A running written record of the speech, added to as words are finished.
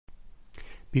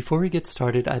Before we get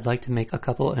started, I'd like to make a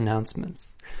couple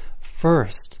announcements.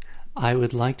 First, I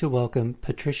would like to welcome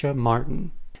Patricia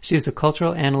Martin. She is a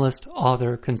cultural analyst,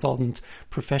 author, consultant,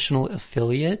 professional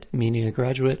affiliate, meaning a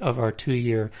graduate of our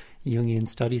 2-year Jungian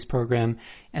Studies program,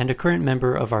 and a current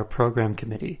member of our program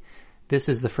committee. This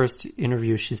is the first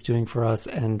interview she's doing for us,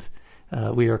 and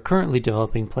we are currently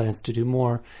developing plans to do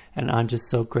more, and I'm just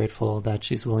so grateful that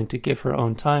she's willing to give her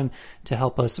own time to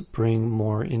help us bring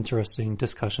more interesting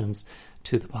discussions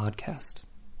to the podcast.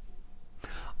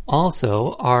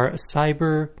 Also, our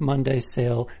Cyber Monday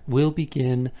sale will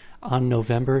begin on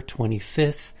November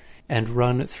 25th and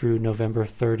run through November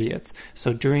 30th.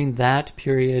 So during that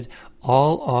period,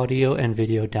 all audio and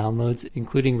video downloads,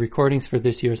 including recordings for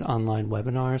this year's online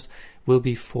webinars, will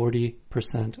be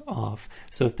 40% off.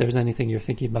 So if there's anything you're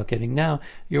thinking about getting now,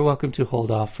 you're welcome to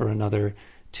hold off for another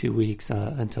 2 weeks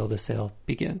until the sale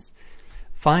begins.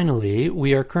 Finally,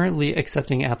 we are currently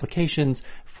accepting applications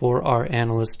for our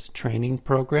analyst training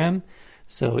program.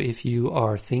 So if you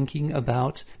are thinking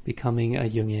about becoming a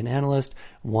Jungian analyst,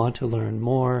 want to learn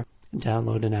more,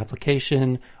 download an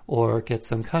application, or get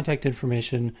some contact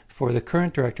information for the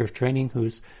current director of training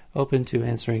who's open to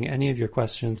answering any of your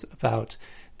questions about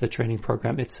the training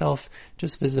program itself,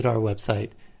 just visit our website,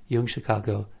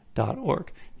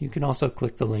 jungchicago.org. You can also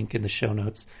click the link in the show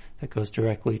notes that goes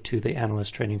directly to the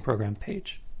analyst training program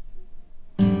page.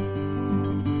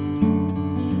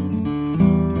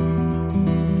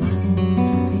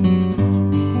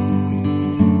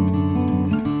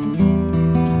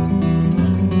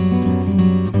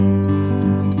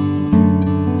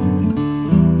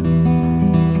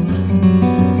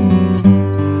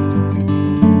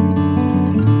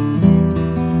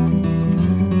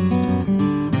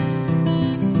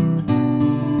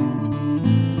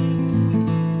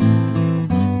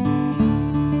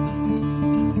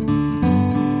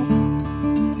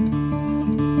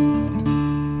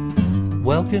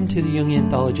 Welcome to the Jungian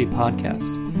Anthology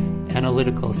Podcast,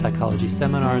 analytical psychology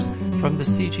seminars from the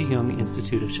C.G. Jung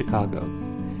Institute of Chicago.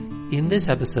 In this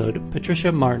episode,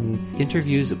 Patricia Martin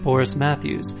interviews Boris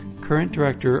Matthews, current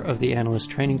director of the Analyst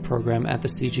Training Program at the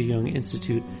C.G. Jung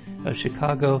Institute of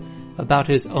Chicago, about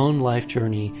his own life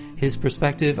journey, his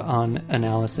perspective on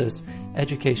analysis,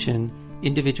 education,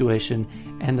 individuation,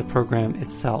 and the program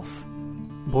itself.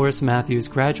 Boris Matthews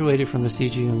graduated from the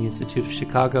C.G. Jung Institute of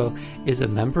Chicago, is a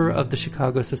member of the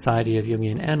Chicago Society of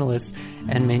Jungian Analysts,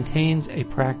 and maintains a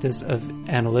practice of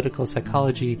analytical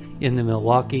psychology in the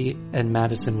Milwaukee and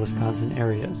Madison, Wisconsin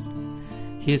areas.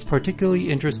 He is particularly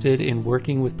interested in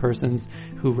working with persons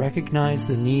who recognize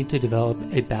the need to develop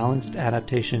a balanced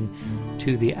adaptation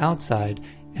to the outside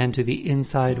and to the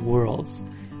inside worlds,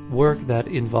 work that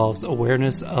involves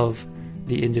awareness of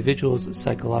the individual's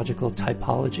psychological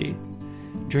typology.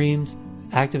 Dreams,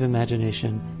 active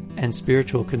imagination, and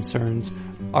spiritual concerns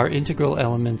are integral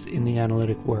elements in the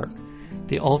analytic work,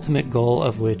 the ultimate goal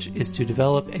of which is to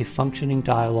develop a functioning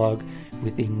dialogue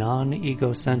with the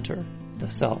non-ego center, the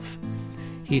self.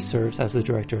 He serves as the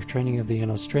director of training of the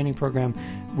Analyst Training Program,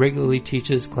 regularly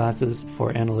teaches classes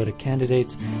for analytic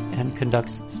candidates, and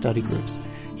conducts study groups.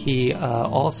 He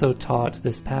also taught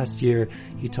this past year,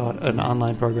 he taught an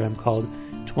online program called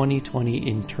 2020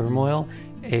 in Turmoil,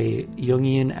 a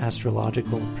Jungian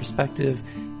astrological perspective,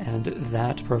 and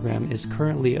that program is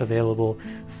currently available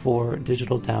for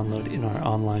digital download in our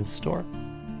online store.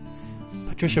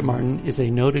 Patricia Martin is a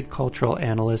noted cultural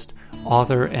analyst,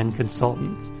 author, and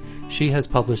consultant. She has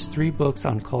published 3 books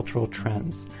on cultural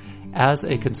trends. As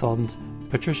a consultant,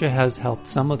 Patricia has helped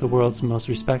some of the world's most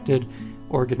respected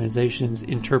organizations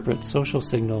interpret social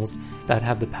signals that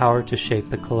have the power to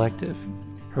shape the collective.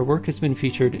 Her work has been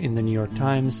featured in the New York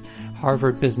Times,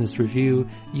 Harvard Business Review,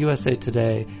 USA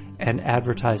Today, and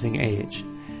Advertising Age.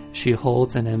 She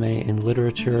holds an MA in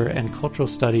Literature and Cultural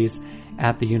Studies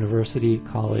at the University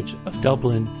College of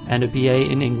Dublin and a BA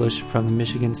in English from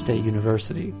Michigan State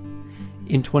University.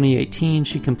 In 2018,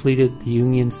 she completed the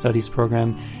Jungian Studies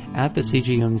program at the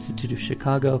C.G. Jung Institute of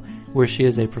Chicago, where she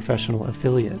is a professional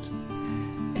affiliate.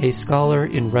 A scholar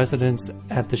in residence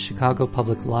at the Chicago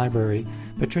Public Library,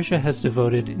 Patricia has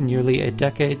devoted nearly a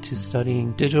decade to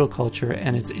studying digital culture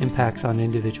and its impacts on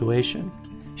individuation.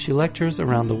 She lectures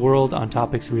around the world on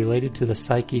topics related to the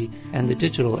psyche and the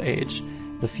digital age,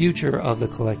 the future of the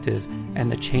collective,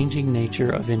 and the changing nature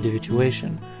of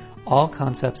individuation, all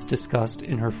concepts discussed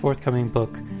in her forthcoming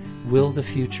book, Will the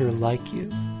Future Like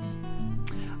You?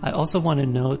 I also want to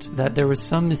note that there was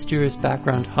some mysterious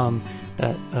background hum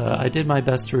that I did my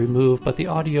best to remove, but the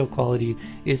audio quality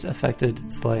is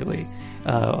affected slightly.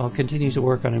 I'll continue to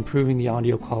work on improving the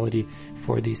audio quality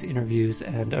for these interviews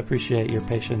and appreciate your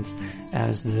patience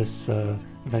as this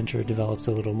venture develops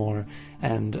a little more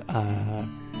and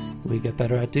we get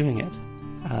better at doing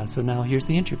it. So now here's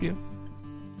the interview.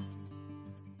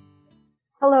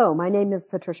 Hello, my name is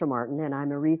Patricia Martin, and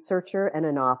I'm a researcher and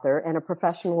an author and a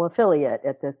professional affiliate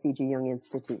at the C.G. Jung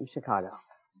Institute in Chicago.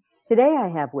 Today I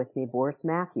have with me Boris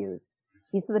Matthews.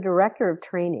 He's the Director of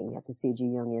Training at the C.G.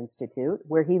 Jung Institute,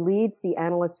 where he leads the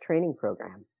Analyst Training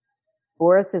Program.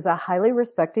 Boris is a highly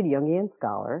respected Jungian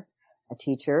scholar, a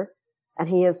teacher, and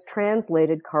he has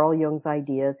translated Carl Jung's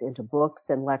ideas into books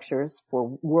and lectures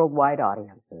for worldwide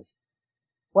audiences.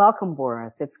 Welcome,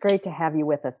 Boris. It's great to have you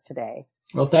with us today.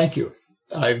 Well, thank you.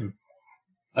 I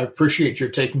appreciate your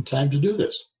taking time to do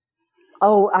this.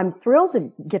 Oh, I'm thrilled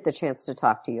to get the chance to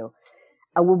talk to you.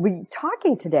 We'll be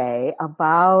talking today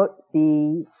about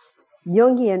the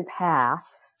Jungian path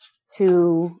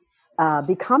to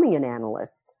becoming an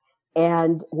analyst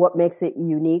and what makes it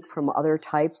unique from other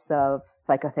types of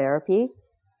psychotherapy.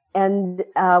 And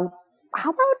how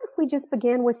about if we just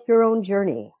began with your own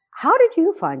journey? How did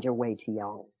you find your way to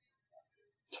Jung?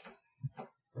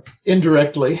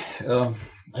 Indirectly,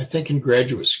 I think in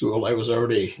graduate school I was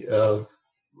already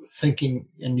thinking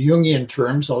in Jungian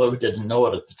terms, although I didn't know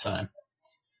it at the time.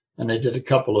 And I did a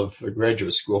couple of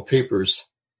graduate school papers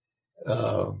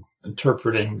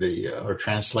interpreting or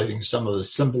translating some of the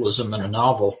symbolism in a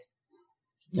novel.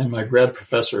 And my grad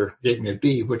professor gave me a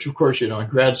B, which of course, in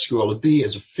grad school, a B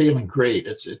is a failing grade.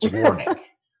 It's a warning.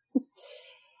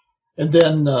 And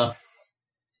then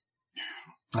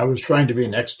I was trying to be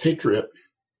an expatriate,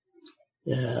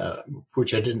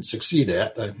 which I didn't succeed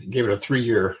at. I gave it a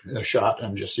 3-year shot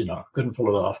and just, couldn't pull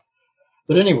it off.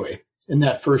 But anyway, in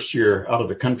that first year out of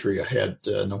the country, in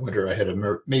the winter, I had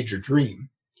a major dream,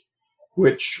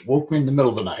 which woke me in the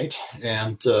middle of the night.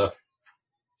 And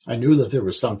I knew that there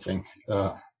was something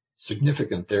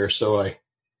significant there. So I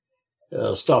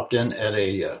stopped in at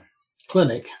a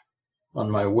clinic on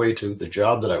my way to the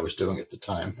job that I was doing at the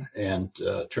time, and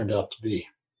turned out to be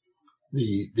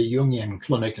the Jungian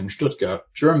clinic in Stuttgart,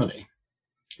 Germany.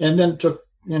 And then it took,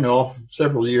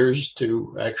 several years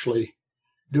to actually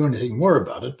do anything more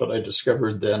about it. But I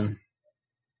discovered then,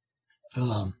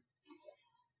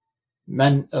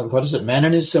 Man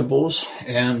and His Symbols,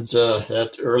 and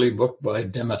that early book by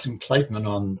Demet and Kleitman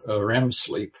on REM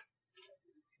sleep.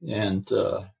 And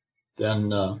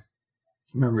then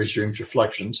Memories, Dreams,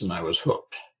 Reflections, and I was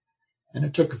hooked. And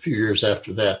it took a few years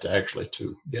after that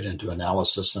to get into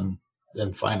analysis and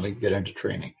then finally get into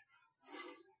training.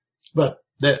 But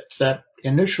that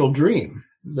initial dream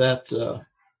that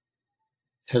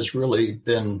has really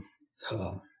been,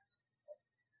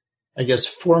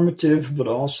 formative, but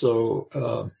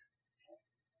also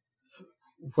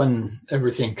when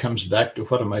everything comes back to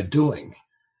what am I doing,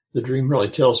 the dream really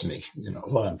tells me,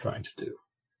 what I'm trying to do.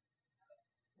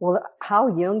 Well, how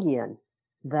Jungian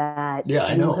that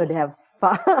I know. You could have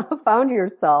found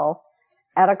yourself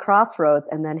at a crossroads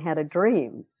and then had a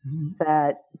dream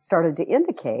that started to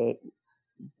indicate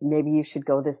maybe you should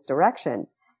go this direction.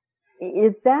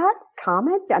 Is that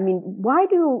common? I mean, why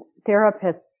do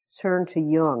therapists turn to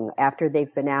Jung after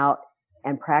they've been out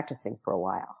and practicing for a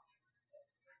while?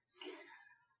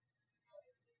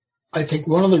 I think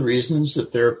one of the reasons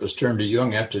that therapists turn to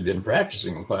Jung after they've been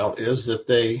practicing a while is that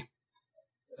they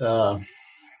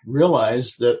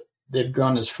realize that they've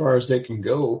gone as far as they can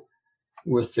go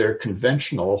with their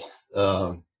conventional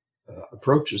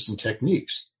approaches and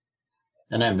techniques.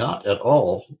 And I'm not at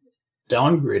all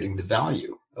downgrading the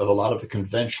value of a lot of the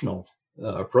conventional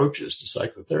approaches to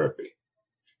psychotherapy.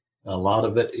 A lot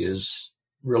of it is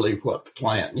really what the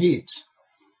client needs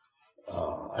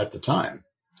at the time.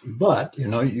 But,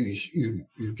 you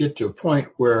get to a point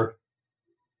where,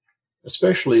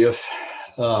 especially if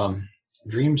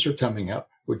dreams are coming up,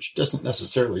 which doesn't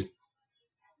necessarily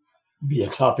be a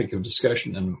topic of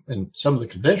discussion in some of the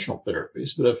conventional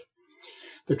therapies, but if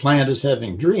the client is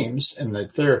having dreams and the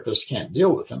therapist can't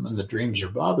deal with them and the dreams are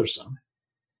bothersome,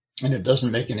 and it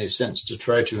doesn't make any sense to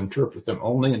try to interpret them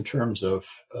only in terms of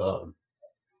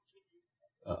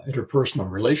interpersonal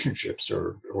relationships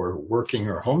or working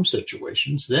or home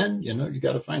situations, then, you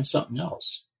got to find something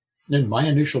else. And my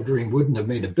initial dream wouldn't have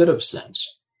made a bit of sense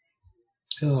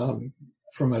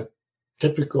from a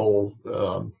typical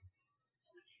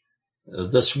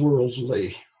this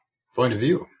worldly point of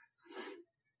view.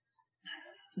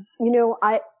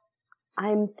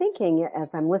 I'm thinking as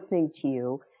I'm listening to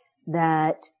you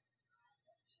that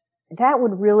that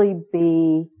would really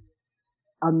be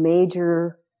a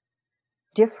major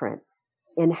difference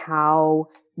in how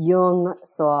Jung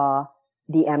saw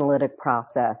the analytic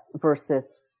process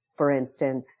versus, for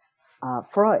instance,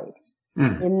 Freud.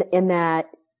 In that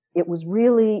it was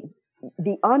really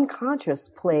the unconscious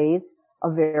plays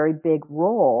a very big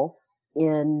role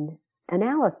in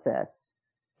analysis.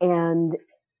 And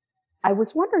I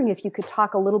was wondering if you could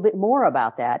talk a little bit more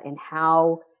about that and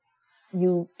how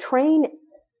you train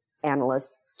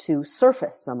analysts to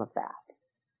surface some of that.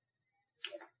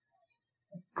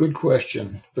 Good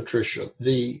question, Patricia.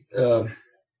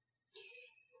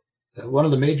 One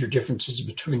of the major differences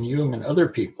between Jung and other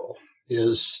people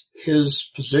is his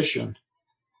position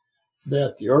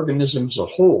that the organism as a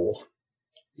whole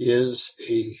is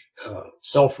a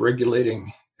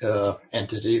self-regulating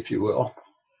entity, if you will.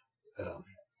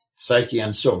 Psyche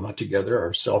and soma together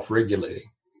are self-regulating.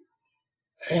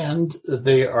 And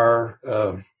they are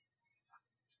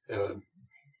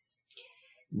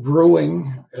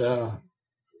growing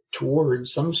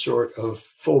towards some sort of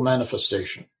full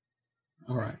manifestation.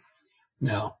 All right.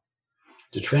 Now,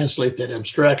 to translate that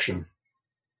abstraction,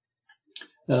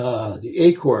 the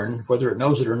acorn, whether it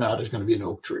knows it or not, is going to be an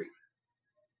oak tree.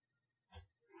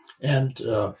 And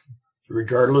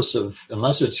regardless of,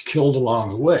 unless it's killed along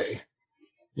the way,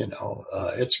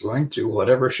 it's going to,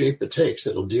 whatever shape it takes,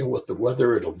 it'll deal with the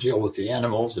weather, it'll deal with the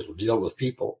animals, it'll deal with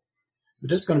people,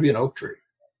 but it's going to be an oak tree.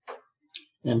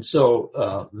 And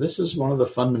so this is one of the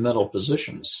fundamental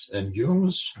positions in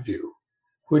Jung's view,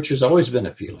 which has always been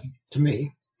appealing to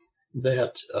me,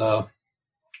 that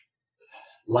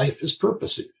life is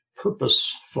purposive,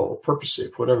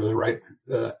 whatever the right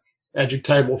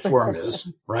adjectival form is,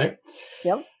 right?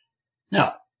 Yep.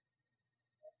 Now,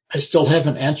 I still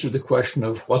haven't answered the question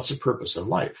of what's the purpose of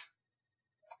life.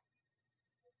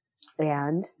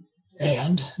 And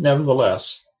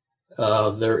nevertheless,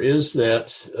 there is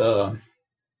that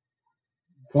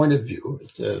point of view,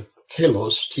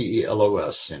 telos,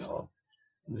 T-E-L-O-S,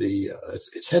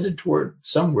 it's headed toward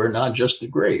somewhere, not just the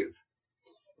grave.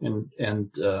 And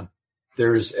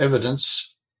there is evidence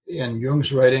in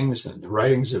Jung's writings and the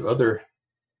writings of other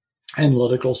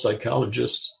analytical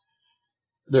psychologists.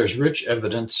 There's rich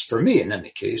evidence, for me in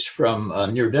any case, from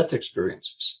near-death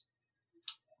experiences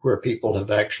where people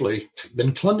have actually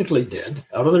been clinically dead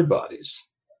out of their bodies.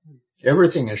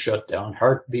 Everything is shut down,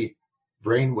 heartbeat,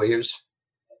 brain waves.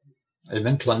 They've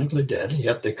been clinically dead, and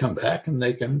yet they come back and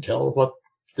they can tell what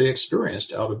they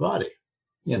experienced out of body,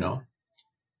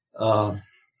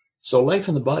 So life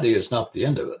in the body is not the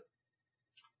end of it.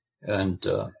 And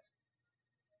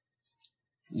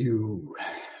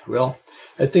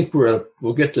I think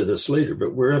we'll get to this later,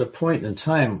 but we're at a point in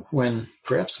time when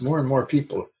perhaps more and more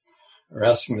people are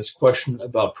asking this question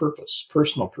about purpose,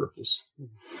 personal purpose.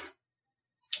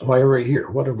 Why are we here?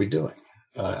 What are we doing?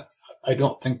 I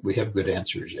don't think we have good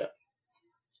answers yet.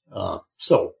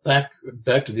 So back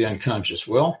to the unconscious.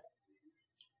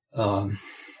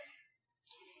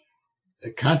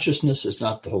 Consciousness is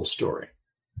not the whole story.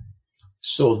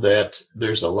 So that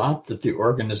there's a lot that the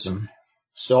organism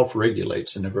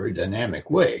self-regulates in a very dynamic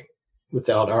way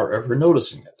without our ever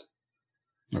noticing it.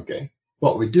 Okay.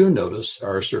 What we do notice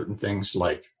are certain things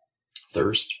like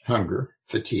thirst, hunger,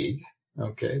 fatigue,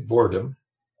 boredom,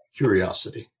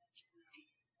 curiosity,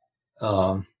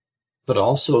 but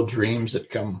also dreams that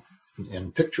come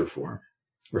in picture form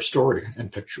or story in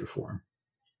picture form,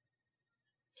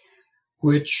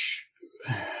 which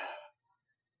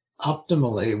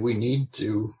optimally we need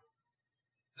to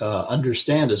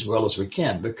understand as well as we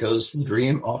can, because the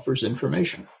dream offers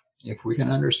information if we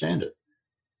can understand it.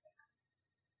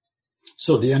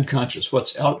 So the unconscious,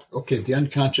 what's out? Okay, the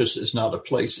unconscious is not a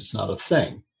place, it's not a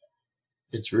thing.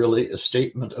 It's really a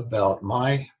statement about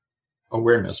my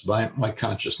awareness, my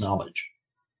conscious knowledge.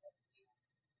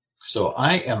 So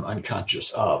I am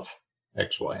unconscious of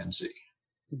X, Y, and Z.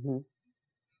 Mm-hmm.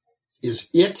 Is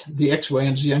it the X, Y,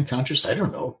 and Z unconscious? I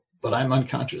don't know, but I'm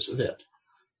unconscious of it.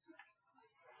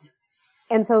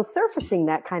 And so surfacing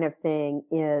that kind of thing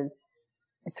is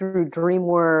through dream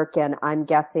work, and I'm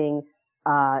guessing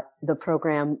the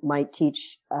program might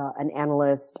teach an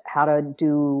analyst how to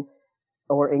do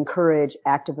or encourage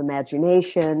active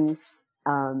imagination,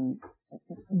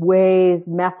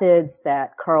 methods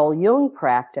that Carl Jung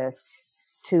practiced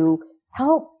to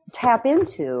help tap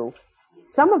into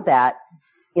some of that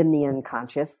in the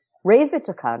unconscious, raise it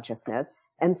to consciousness.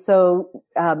 And so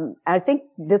I think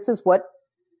this is what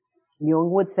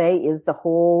Jung would say is the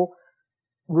whole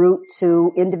route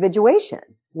to individuation,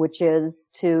 which is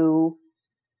to,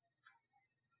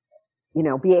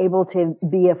 be able to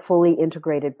be a fully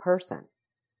integrated person.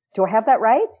 Do I have that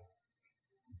right?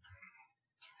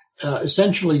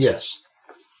 Essentially, yes.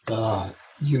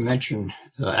 You mentioned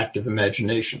active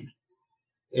imagination,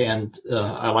 and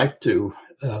I like to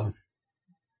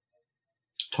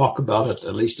talk about it,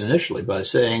 at least initially, by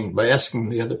asking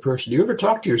the other person, do you ever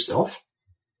talk to yourself?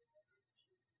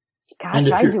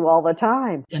 Gosh, I do all the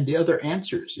time. And the other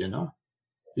answers,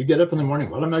 you get up in the morning,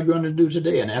 what am I going to do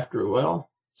today? And after a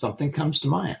while, something comes to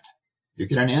mind. You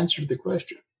get an answer to the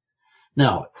question.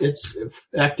 Now, it's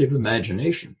active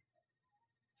imagination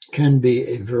can be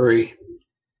a very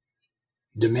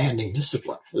demanding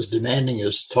discipline, as demanding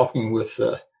as talking with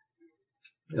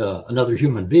another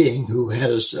human being who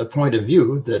has a point of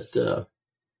view that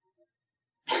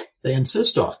they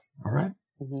insist on. All right.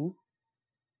 Mm-hmm.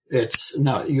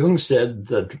 Now, Jung said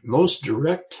that most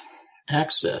direct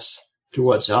access to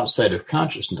what's outside of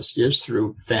consciousness is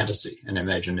through fantasy and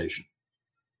imagination.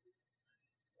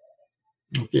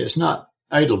 Okay, it's not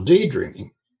idle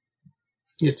daydreaming.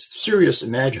 It's serious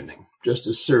imagining, just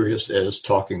as serious as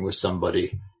talking with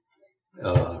somebody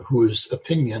whose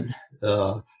opinion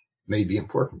may be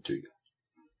important to you.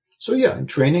 So yeah, in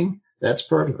training, that's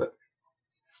part of it.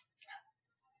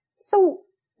 So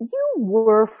you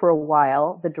were for a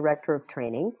while the director of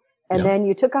training, and then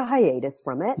you took a hiatus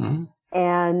from it,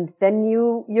 and then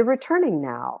you're returning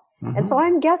now. And so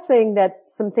I'm guessing that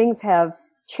some things have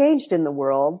changed in the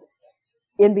world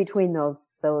in between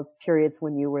those periods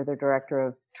when you were the director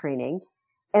of training.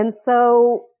 And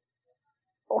so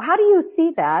how do you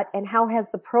see that, and how has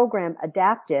the program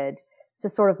adapted to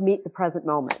sort of meet the present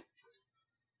moment?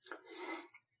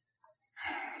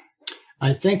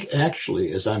 I think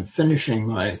actually, as I'm finishing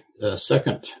my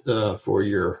second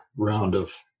 4-year round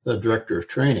of director of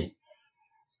training,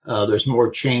 there's more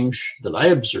change that I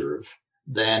observe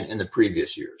than in the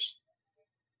previous years.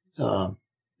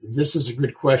 This is a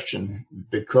good question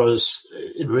because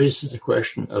it raises the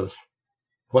question of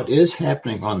what is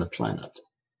happening on the planet.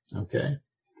 Okay.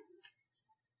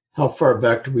 How far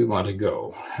back do we want to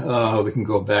go? We can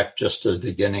go back just to the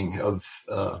beginning of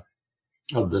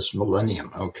this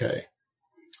millennium. Okay.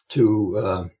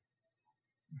 To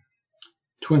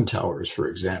Twin Towers, for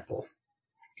example.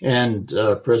 And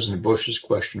President Bush's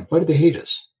question, why do they hate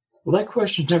us? Well, that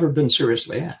question's never been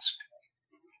seriously asked.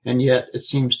 And yet it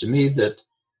seems to me that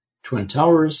Twin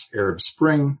Towers, Arab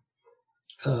Spring,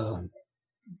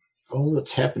 all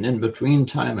that's happened in between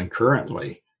time and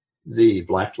currently, the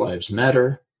Black Lives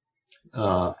Matter,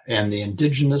 and the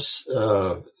indigenous,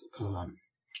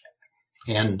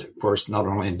 and of course not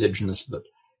only indigenous, but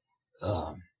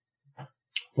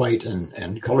white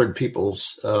and colored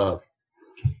people's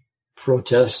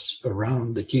protests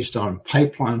around the Keystone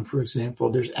Pipeline, for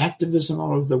example. There's activism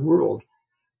all over the world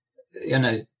in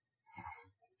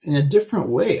a different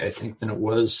way, I think, than it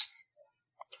was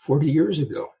 40 years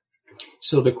ago.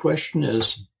 So the question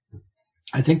is,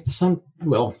 I think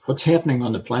what's happening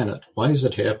on the planet? Why is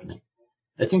it happening?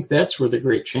 I think that's where the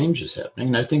great change is happening.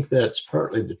 And I think that's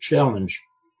partly the challenge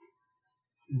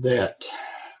that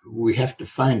we have to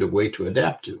find a way to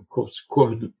adapt to.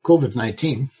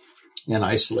 COVID-19 and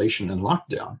isolation and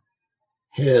lockdown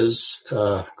has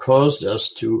caused us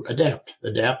to adapt.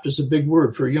 Adapt is a big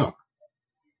word for Jung.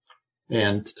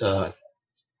 And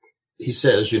he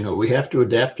says, we have to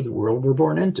adapt to the world we're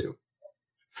born into.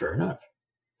 Fair enough.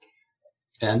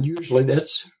 And usually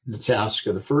that's the task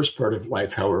of the first part of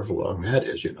life, however long that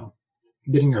is,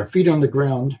 getting our feet on the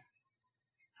ground,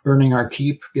 earning our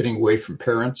keep, getting away from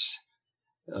parents,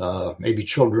 maybe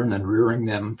children, and rearing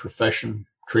them, profession,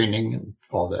 training, and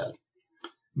all that.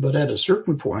 But at a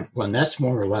certain point, when that's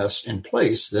more or less in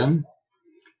place, then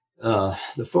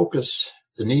the focus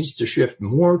needs to shift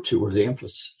more to, or the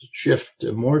emphasis shift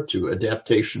more to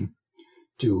adaptation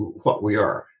to what we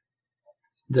are,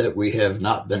 that we have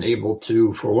not been able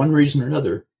to, for one reason or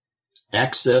another,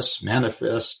 access,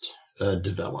 manifest,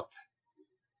 develop.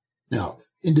 Now,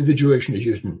 individuation is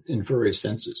used in various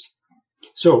senses.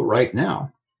 So right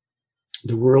now,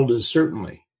 the world is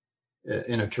certainly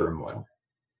in a turmoil,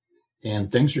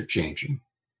 and things are changing.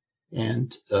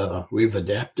 And we've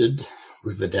adapted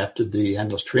the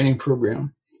Endless Training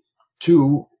Program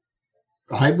to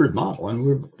a hybrid model,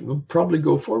 and we'll probably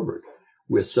go forward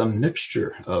with some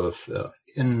mixture of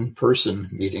in-person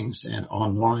meetings and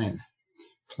online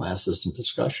classes and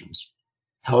discussions.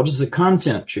 How does the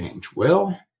content change?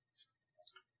 Well,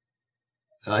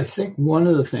 I think one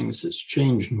of the things that's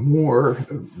changed more,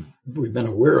 we've been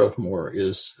aware of more,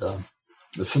 is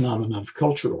the phenomenon of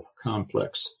cultural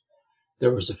complex.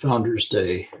 There was a Founders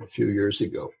Day a few years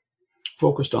ago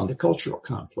focused on the cultural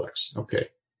complex. Okay,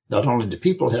 not only do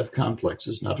people have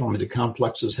complexes, not only do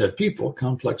complexes have people,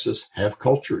 complexes have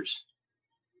cultures.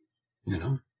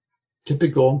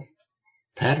 Typical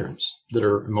patterns that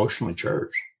are emotionally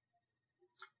charged.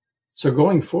 So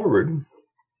going forward,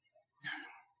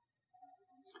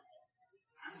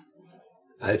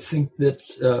 I think that,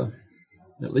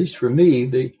 at least for me,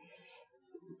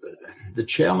 the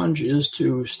challenge is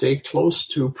to stay close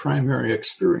to primary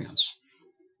experience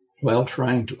while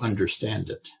trying to understand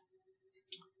it.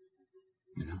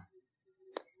 You know.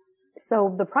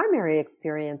 So the primary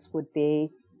experience would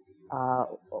be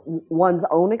one's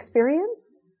own experience?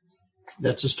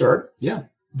 That's a start, yeah.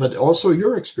 But also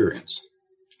your experience,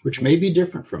 which may be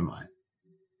different from mine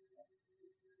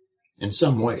in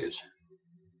some ways.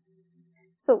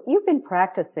 So you've been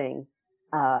practicing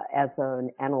as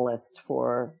an analyst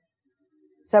for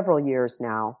several years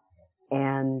now,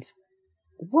 and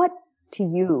what to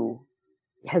you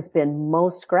has been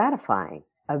most gratifying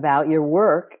about your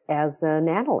work as an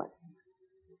analyst?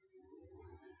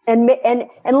 And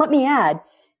let me add,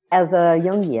 as a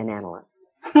Jungian analyst.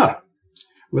 Huh.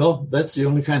 Well, that's the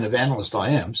only kind of analyst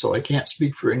I am, so I can't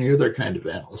speak for any other kind of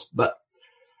analyst. But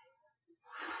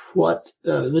what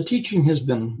the teaching has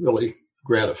been really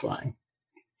gratifying,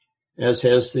 as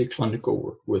has the clinical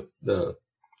work with the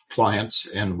clients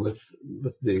and with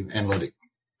the analytic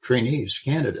trainees,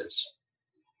 candidates.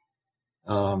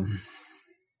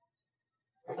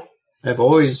 I've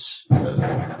always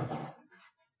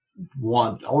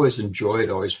enjoyed,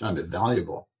 always found it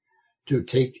valuable to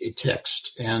take a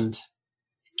text and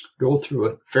go through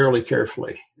it fairly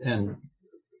carefully. And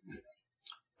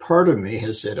part of me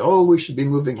has said, oh, we should be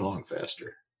moving along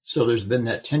faster. So there's been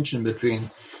that tension between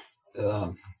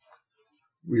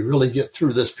we really get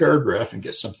through this paragraph and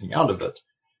get something out of it.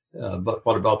 But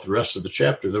what about the rest of the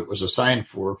chapter that was assigned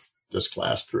for this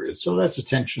class period? So that's a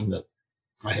tension that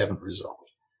I haven't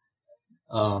resolved.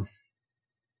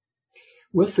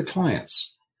 With the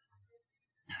clients,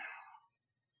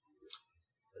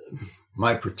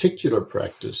 my particular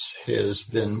practice has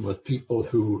been with people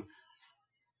who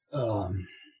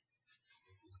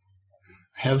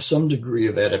have some degree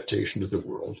of adaptation to the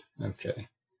world. Okay.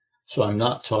 So I'm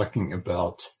not talking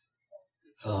about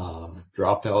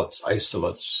dropouts,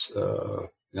 isolates,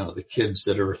 the kids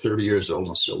that are 30 years old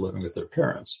and still living with their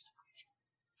parents,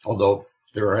 although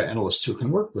there are analysts who can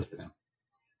work with them.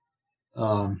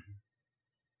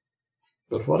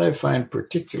 But what I find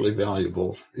particularly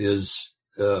valuable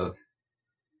are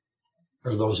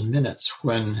those minutes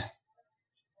when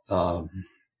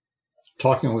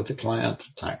talking with the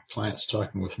client's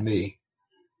talking with me,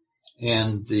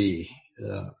 and the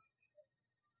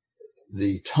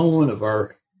tone of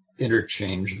our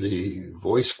interchange, the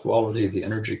voice quality, the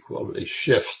energy quality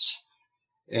shifts,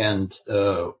 and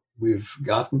we've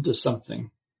gotten to something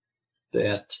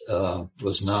that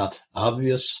was not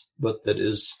obvious, but that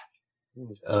is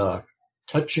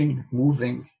touching,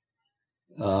 moving,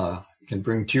 can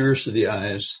bring tears to the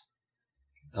eyes,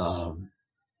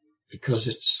 because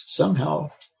it's somehow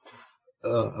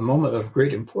a moment of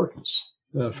great importance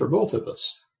for both of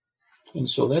us. And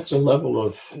so that's a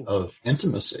level of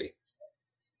intimacy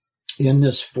in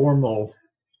this formal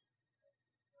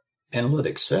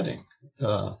analytic setting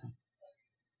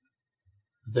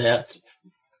that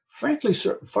frankly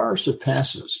far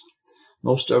surpasses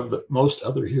most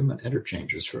other human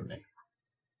interchanges for me.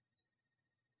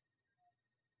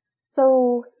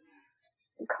 So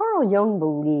Carl Jung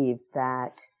believed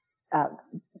that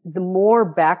the more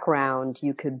background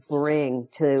you could bring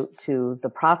to the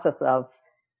process of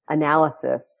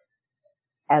analysis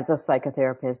as a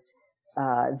psychotherapist,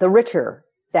 the richer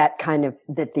that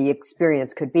the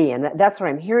experience could be. And that's what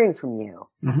I'm hearing from you.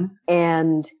 Mm-hmm.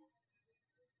 And,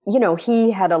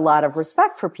 he had a lot of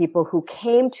respect for people who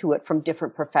came to it from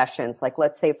different professions. Like,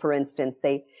 let's say, for instance,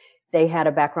 they had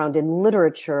a background in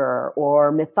literature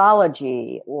or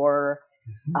mythology or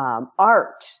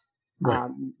art.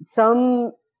 Right.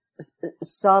 Some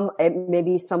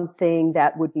maybe something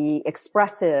that would be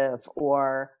expressive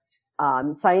or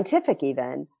scientific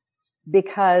even,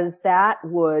 because that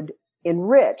would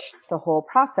enrich the whole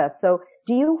process. So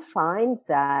do you find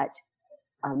that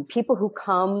people who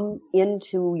come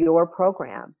into your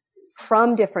program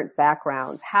from different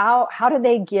backgrounds, how do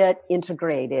they get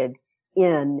integrated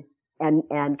in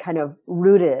and kind of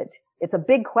rooted? It's a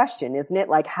big question, isn't it?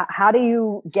 Like, how do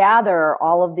you gather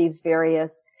all of these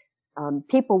various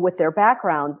people with their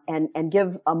backgrounds and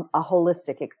give a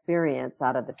holistic experience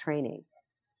out of the training?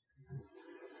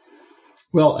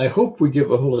 Well, I hope we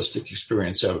give a holistic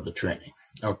experience out of the training.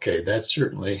 Okay, that's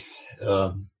certainly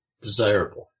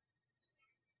desirable.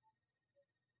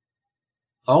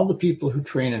 All the people who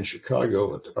train in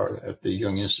Chicago at the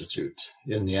Jung Institute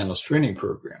in the Analyst Training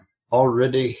Program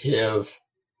already have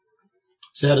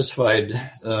satisfied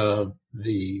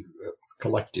the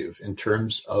collective in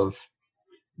terms of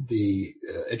the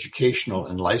educational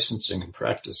and licensing and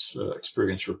practice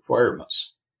experience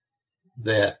requirements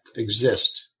that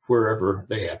exist wherever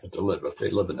they happen to live. If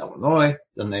they live in Illinois,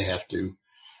 then they have to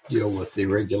deal with the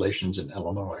regulations in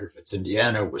Illinois. If it's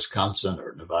Indiana, Wisconsin,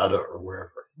 or Nevada, or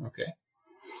wherever. Okay.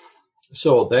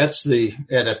 So that's the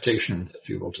adaptation, if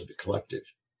you will, to the collective.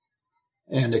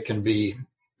 And it can be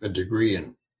a degree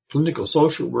in clinical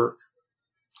social work,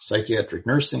 psychiatric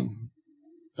nursing,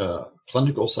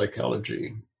 clinical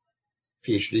psychology,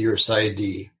 PhD or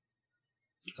PsyD,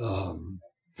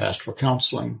 pastoral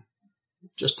counseling,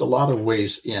 just a lot of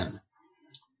ways in.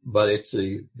 But it's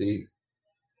the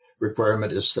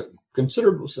requirement is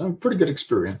considerable, some pretty good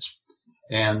experience,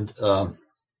 and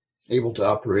able to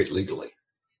operate legally.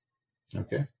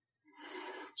 Okay.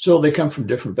 So they come from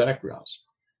different backgrounds.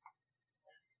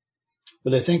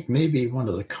 But I think maybe one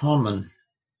of the common,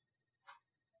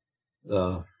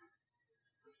 what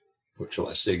shall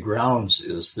I say, grounds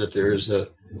is that there is a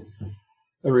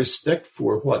respect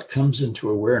for what comes into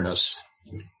awareness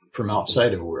from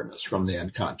outside of awareness, from the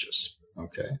unconscious.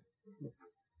 Okay.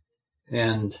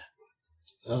 And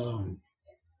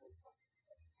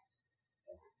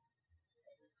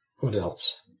what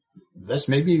else? That's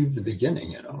maybe the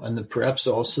beginning, and then perhaps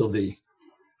also the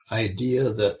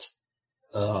idea that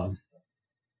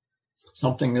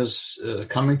something is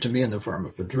coming to me in the form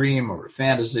of a dream or a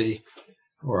fantasy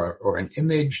or an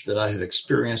image that I have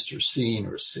experienced or seen,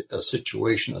 or a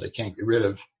situation that I can't get rid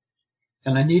of,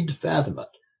 and I need to fathom it.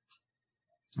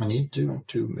 I need to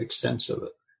make sense of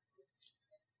it.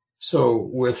 So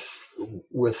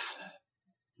with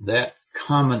that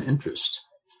common interest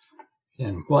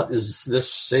in what is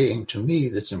this saying to me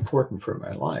that's important for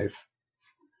my life,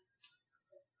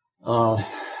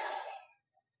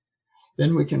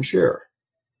 then we can share.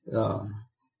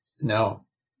 Now,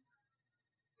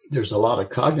 there's a lot of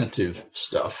cognitive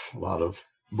stuff, a lot of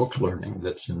book learning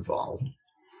that's involved.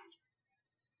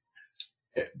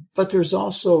 But there's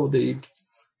also the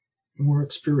more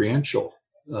experiential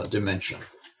dimension,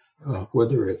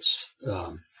 whether it's,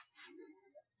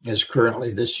 as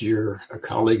currently this year, a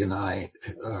colleague and I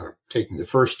are taking the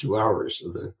first 2 hours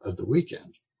of the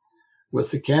weekend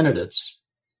with the candidates,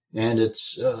 and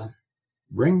it's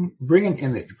bring an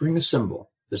image, bring a symbol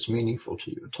that's meaningful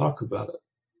to you, talk about it.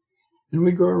 And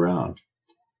we go around.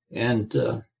 And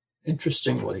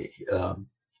interestingly,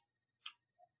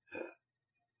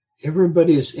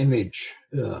 everybody's image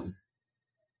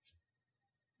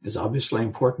is obviously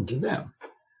important to them.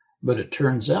 But it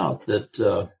turns out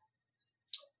that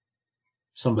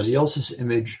somebody else's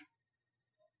image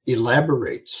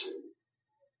elaborates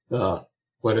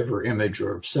whatever image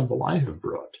or symbol I have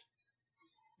brought.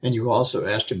 And you also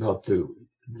asked about the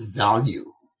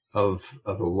value of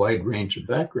a wide range of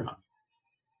background.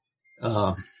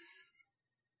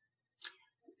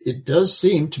 It does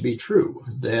seem to be true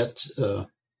that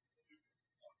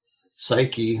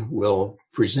psyche will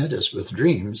present us with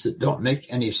dreams that don't make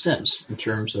any sense in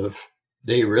terms of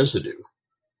day residue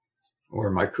or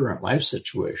my current life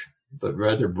situation, but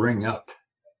rather bring up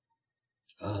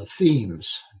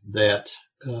themes that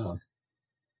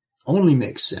only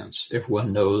make sense if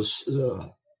one knows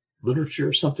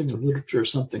literature, something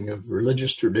of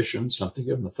religious tradition, something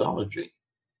of mythology.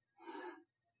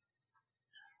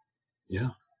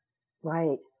 Yeah.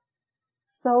 Right.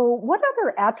 So what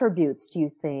other attributes do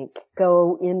you think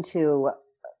go into,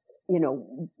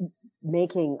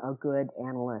 making a good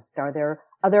analyst? Are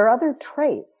there other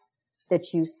traits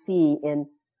that you see in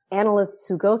analysts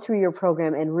who go through your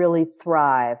program and really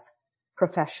thrive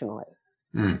professionally?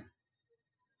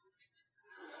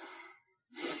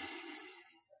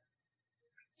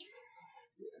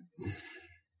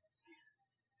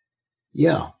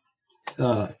 Yeah.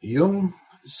 Jung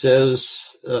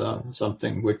says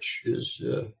something which is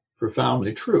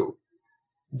profoundly true,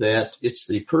 that it's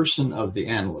the person of the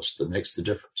analyst that makes the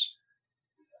difference.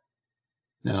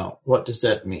 Now, what does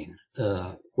that mean?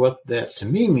 What that to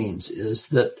me means is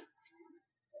that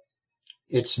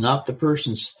it's not the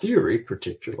person's theory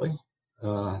particularly,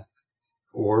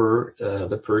 or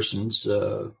the person's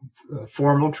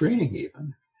formal training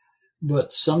even,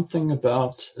 but something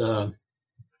about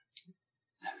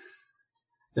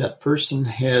that person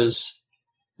has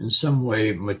in some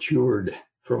way matured,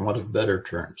 for want of better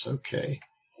terms. Okay.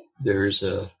 There's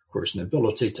of course, an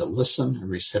ability to listen, a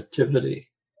receptivity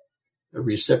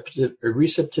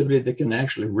that can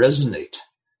actually resonate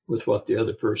with what the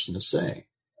other person is saying.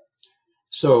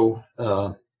 So,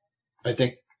 I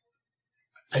think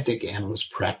analysts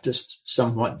practiced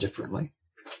somewhat differently.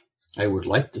 I would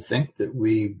like to think that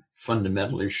we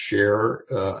fundamentally share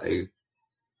a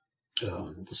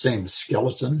the same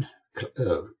skeleton,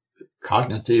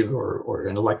 cognitive or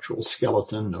intellectual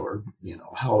skeleton, or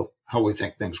how we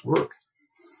think things work.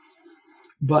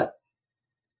 But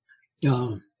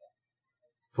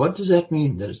what does that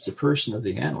mean? That it's the person of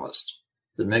the analyst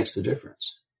that makes the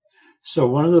difference. So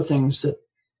one of the things that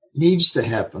needs to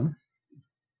happen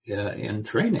in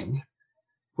training,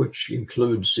 which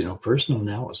includes personal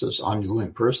analysis,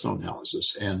 ongoing personal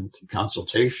analysis, and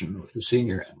consultation with the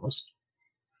senior analyst,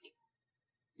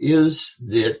 is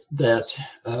that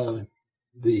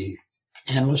the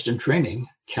analyst in training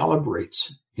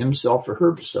calibrates himself or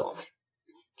herself.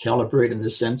 Calibrate in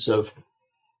the sense of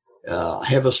I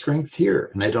have a strength here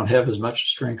and I don't have as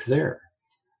much strength there,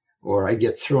 or I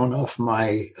get thrown off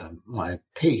my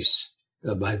pace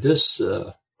by this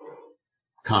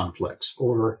complex,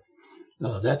 or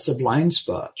that's a blind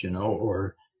spot,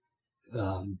 or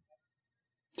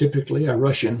typically I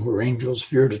rush in where angels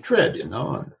fear to tread,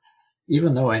 and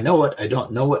even though I know it, I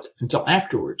don't know it until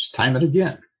afterwards, time and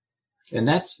again. And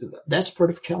that's part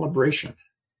of calibration,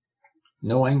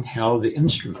 knowing how the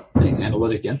instrument, the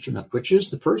analytic instrument, which is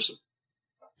the person,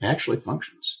 actually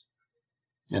functions.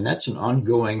 And that's an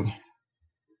ongoing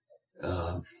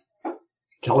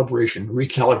calibration,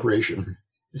 recalibration.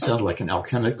 It sounds like an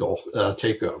alchemical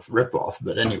takeoff, ripoff,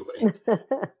 but anyway.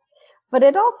 But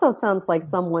it also sounds like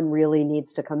someone really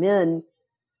needs to come in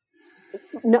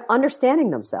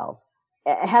understanding themselves,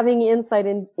 having insight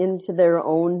into their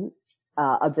own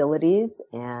abilities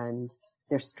and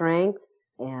their strengths.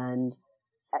 And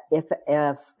if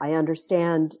I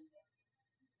understand,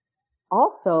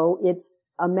 also it's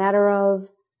a matter of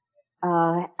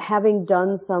having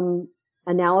done some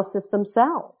analysis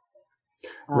themselves.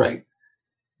 Right.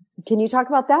 Can you talk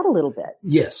about that a little bit?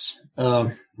 Yes.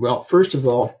 Well, first of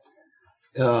all,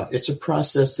 it's a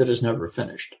process that is never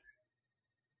finished,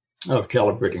 of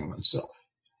calibrating oneself.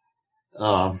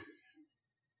 I've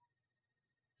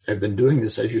been doing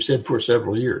this, as you said, for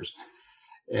several years.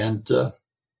 And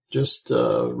just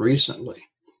recently,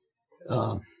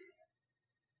 I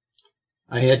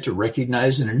had to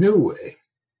recognize in a new way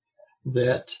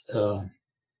that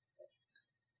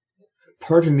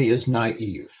part of me is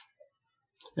naive.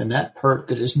 And that part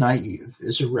that is naive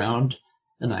is around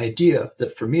an idea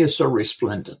that for me is so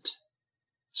resplendent,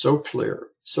 so clear,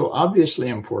 so obviously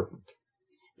important,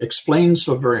 explains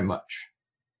so very much.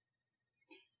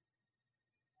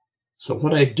 So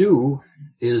what I do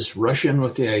is rush in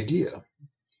with the idea,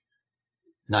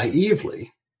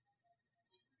 naively,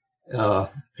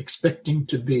 expecting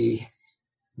to be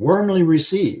warmly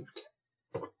received.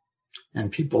 And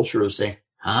people sort of say,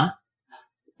 huh?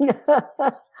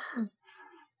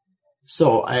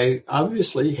 So I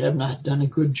obviously have not done a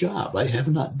good job. I have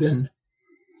not been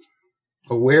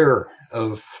aware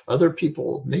of other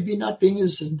people maybe not being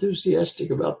as enthusiastic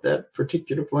about that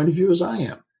particular point of view as I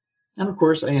am. And of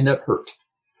course, I end up hurt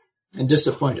and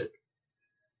disappointed.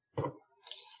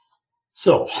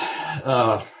 So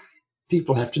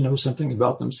people have to know something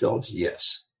about themselves,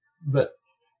 yes. But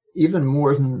even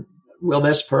more than, well,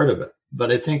 that's part of it.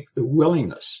 But I think the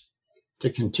willingness to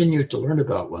continue to learn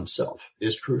about oneself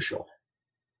is crucial.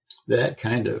 That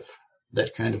kind of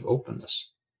openness.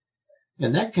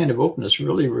 And that kind of openness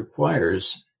really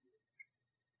requires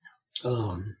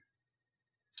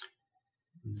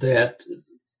that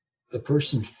a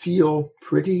person feel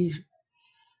pretty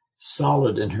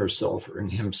solid in herself or in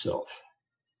himself.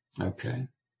 Okay?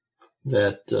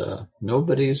 That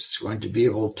nobody's going to be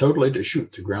able totally to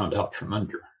shoot the ground out from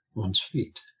under one's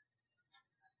feet.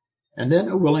 And then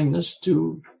a willingness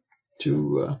to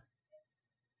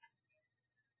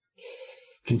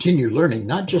continue learning,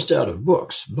 not just out of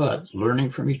books, but learning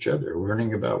from each other,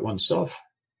 learning about oneself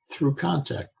through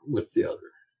contact with the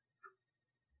other.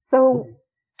 So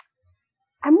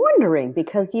I'm wondering,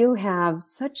 because you have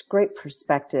such great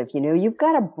perspective, you've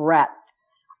got a breadth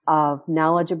of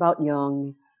knowledge about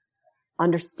Jung,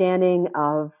 understanding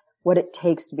of what it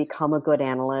takes to become a good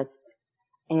analyst,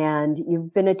 and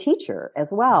you've been a teacher as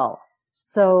well.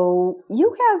 So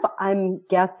you have, I'm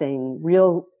guessing,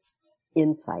 real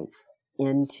insight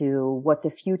into what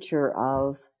the future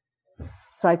of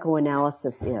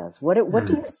psychoanalysis is. What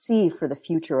do you see for the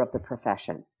future of the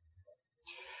profession?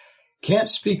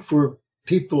 Can't speak for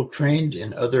people trained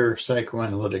in other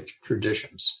psychoanalytic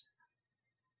traditions,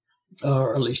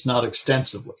 or at least not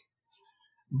extensively.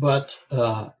 But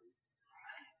the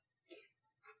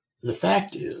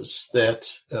fact is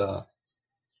that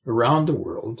around the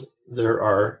world there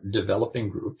are developing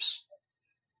groups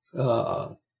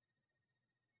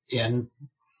in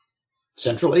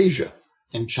Central Asia,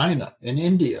 in China, in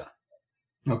India,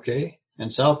 okay, in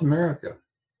South America,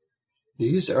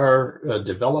 These are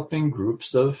developing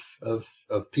groups of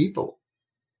people,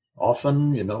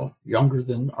 often, younger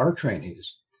than our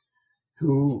trainees,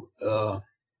 who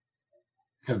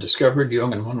have discovered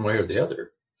Jung in one way or the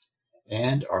other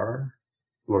and are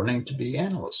learning to be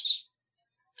analysts.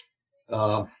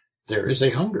 There is a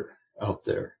hunger out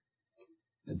there,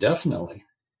 definitely.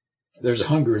 There's a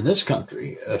hunger in this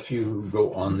country. If you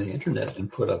go on the internet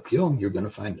and put up Jung, you're going to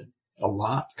find a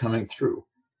lot coming through.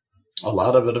 A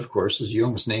lot of it, of course, is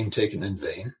Jung's name taken in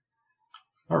vain.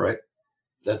 All right,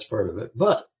 that's part of it.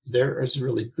 But there is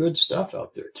really good stuff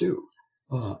out there, too,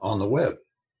 on the web.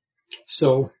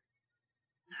 So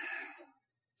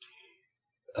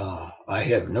I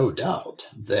have no doubt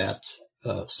that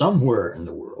somewhere in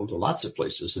the world, lots of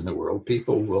places in the world,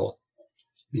 people will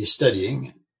be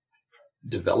studying,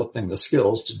 developing the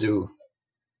skills to do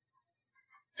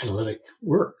analytic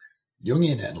work,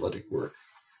 Jungian analytic work.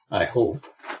 I hope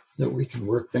that we can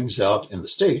work things out in the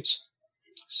States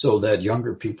so that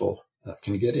younger people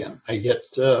can get in. I get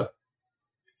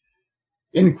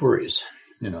inquiries,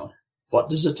 what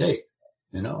does it take?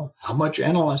 How much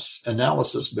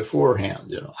analysis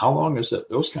beforehand? How long is it?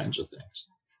 Those kinds of things.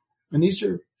 And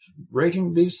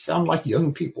these sound like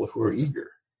young people who are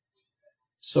eager.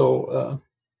 So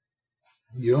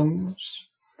Jung's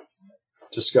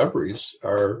discoveries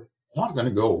are not going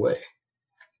to go away.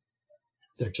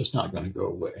 They're just not going to go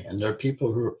away. And there are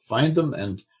people who find them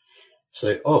and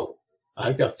say, oh,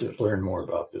 I've got to learn more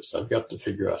about this. I've got to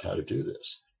figure out how to do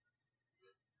this.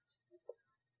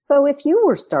 So if you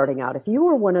were starting out, if you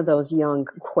were one of those young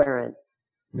querents,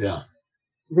 yeah,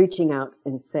 reaching out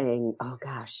and saying, oh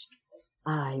gosh,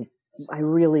 I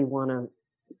really want to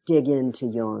dig into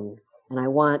Jung and I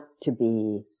want to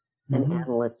be an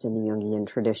analyst in the Jungian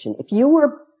tradition. If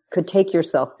you could take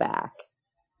yourself back,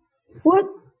 what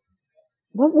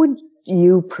would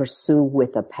you pursue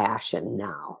with a passion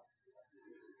now?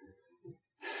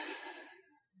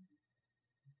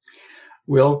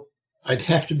 Well, I'd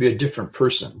have to be a different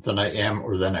person than I am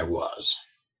or than I was.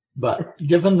 But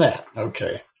given that,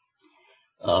 okay,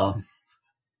 I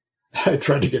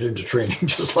tried to get into training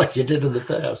just like you did in the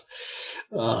past.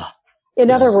 In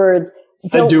other words,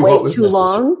 don't wait too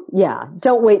long. Yeah,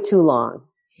 don't wait too long.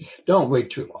 Don't wait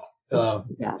too long.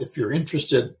 Yes. If you're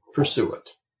interested, pursue it.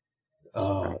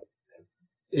 Right.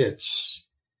 It's,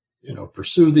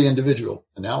 pursue the individual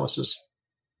analysis,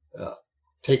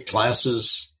 take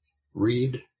classes,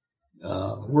 read,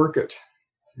 work it,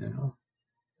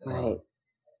 Right.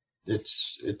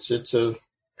 It's a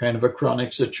kind of a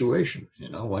chronic situation.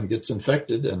 One gets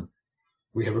infected and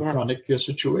we have a chronic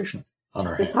situation on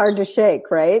our hands. It's hard to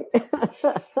shake, right?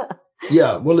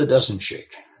 Yeah, well, it doesn't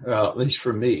shake, at least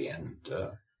for me.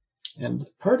 And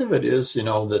part of it is,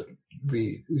 that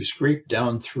we scrape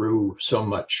down through so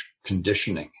much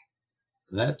conditioning.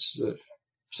 That's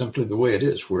simply the way it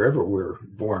is. Wherever we're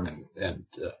born and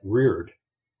reared,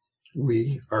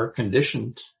 we are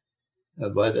conditioned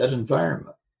by that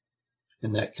environment.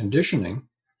 And that conditioning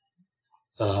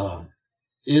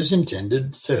is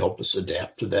intended to help us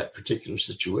adapt to that particular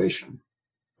situation.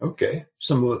 Okay,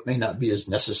 some of it may not be as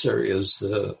necessary as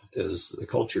the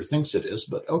culture thinks it is,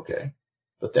 but okay.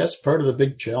 But that's part of the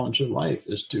big challenge of life,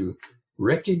 is to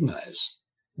recognize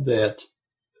that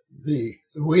the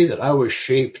way that I was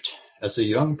shaped as a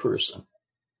young person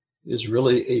is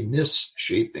really a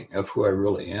misshaping of who I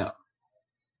really am.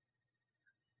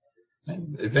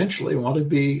 And eventually want to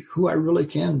be who I really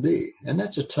can be. And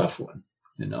that's a tough one,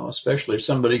 especially if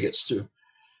somebody gets to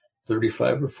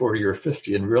 35 or 40 or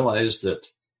 50 and realize that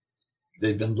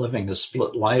they've been living a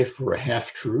split life or a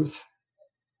half-truth.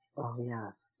 Oh,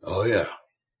 yes. Oh, yeah.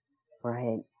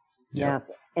 Right. Yeah. Yes.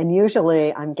 And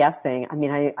usually, I'm guessing,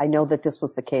 I know that this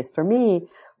was the case for me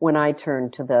when I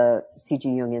turned to the C.G.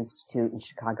 Jung Institute in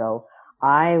Chicago.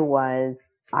 I was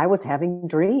having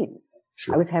dreams.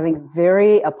 Sure. I was having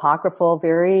very apocryphal,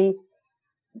 very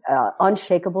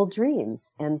unshakable dreams.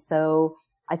 And so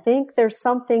I think there's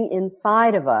something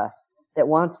inside of us that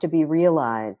wants to be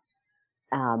realized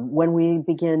when we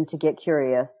begin to get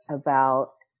curious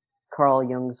about Carl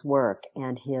Jung's work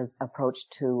and his approach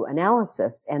to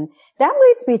analysis. And that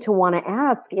leads me to want to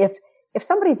ask if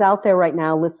somebody's out there right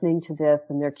now listening to this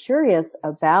and they're curious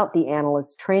about the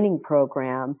analyst training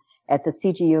program at the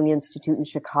C.G. Jung Institute in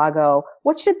Chicago,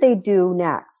 what should they do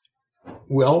next?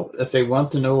 Well, if they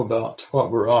want to know about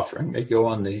what we're offering, they go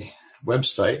on the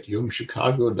website,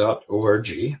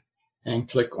 jungchicago.org, and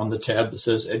click on the tab that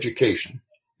says Education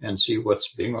and see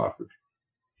what's being offered.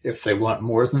 If they want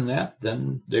more than that,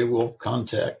 then they will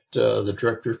contact the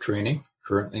director of training,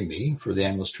 currently me, for the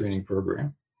analyst training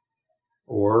program,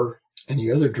 or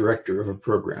any other director of a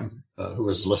program who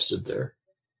is listed there.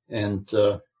 And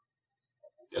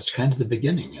that's kind of the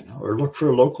beginning, or look for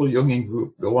a local Jungian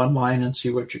group, go online and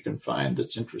see what you can find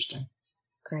that's interesting.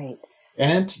 Great.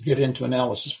 And get into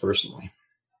analysis personally.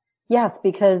 Yes,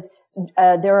 because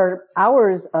there are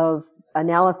hours of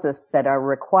analysis that are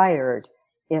required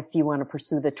if you want to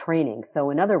pursue the training. So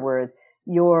in other words,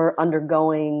 you're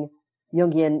undergoing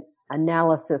Jungian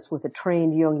analysis with a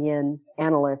trained Jungian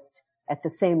analyst at the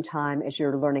same time as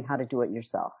you're learning how to do it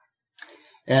yourself.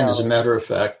 And as a matter of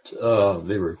fact,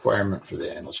 the requirement for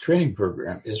the analyst training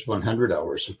program is 100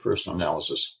 hours of personal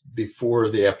analysis before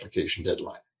the application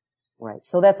deadline. Right.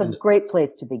 So that's a great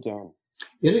place to begin.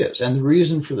 It is. And the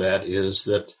reason for that is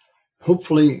that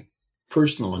hopefully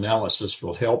personal analysis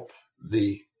will help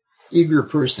the eager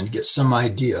person get some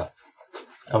idea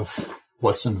of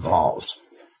what's involved,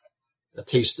 a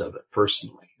taste of it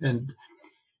personally. And,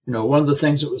 one of the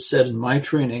things that was said in my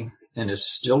training, and is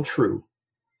still true,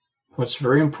 what's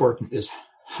very important is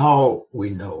how we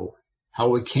know, how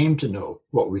we came to know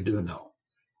what we do know.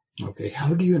 Okay,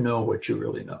 how do you know what you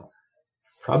really know?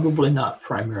 Probably not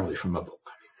primarily from a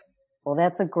book. Well,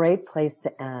 that's a great place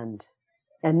to end.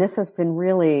 And this has been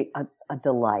really a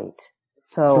delight.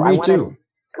 So for me too.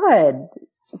 Good.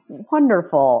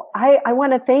 Wonderful. I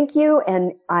want to thank you.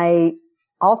 And I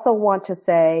also want to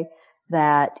say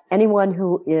that anyone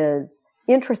who is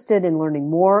interested in learning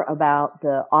more about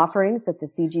the offerings at the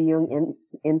C.G. Jung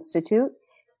Institute,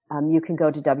 you can go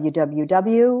to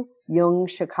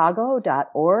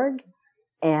www.jungchicago.org.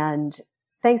 And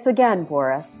thanks again,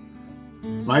 Boris.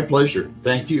 My pleasure.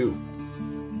 Thank you.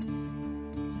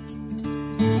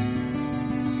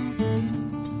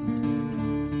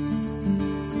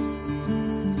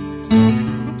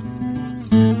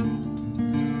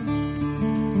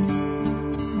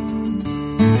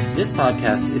 This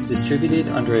podcast is distributed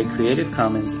under a Creative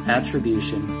Commons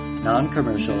Attribution,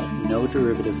 Non-Commercial, No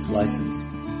Derivatives license.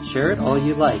 Share it all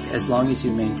you like as long as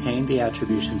you maintain the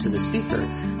attribution to the speaker,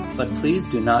 but please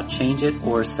do not change it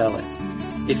or sell it.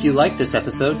 If you like this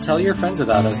episode, tell your friends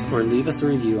about us or leave us a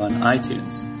review on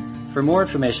iTunes. For more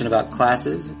information about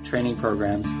classes, training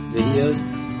programs, videos,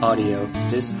 audio,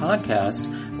 this podcast,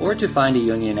 or to find a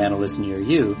Jungian analyst near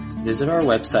you, visit our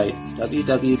website,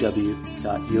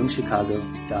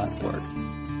 www.jungchicago.org.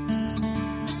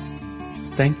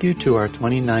 Thank you to our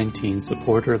 2019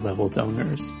 supporter level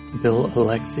donors, Bill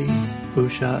Alexi,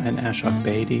 Usha and Ashok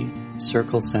Bedi,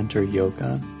 Circle Center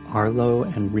Yoga, Arlo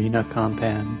and Rena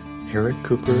Compan, Eric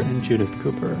Cooper and Judith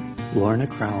Cooper, Lorna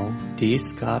Crowell, D.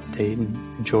 Scott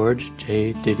Dayton, George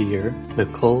J. Didier, the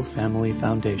Kull Family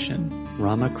Foundation,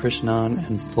 Ramakrishnan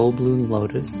and Full Bloom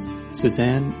Lotus,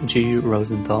 Suzanne G.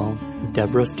 Rosenthal,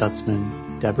 Deborah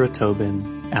Stutzman, Deborah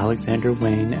Tobin, Alexander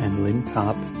Wayne and Lynn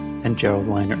Kopp, and Gerald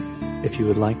Weiner. If you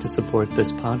would like to support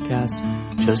this podcast,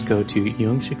 just go to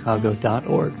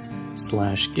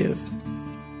jungchicago.org/give.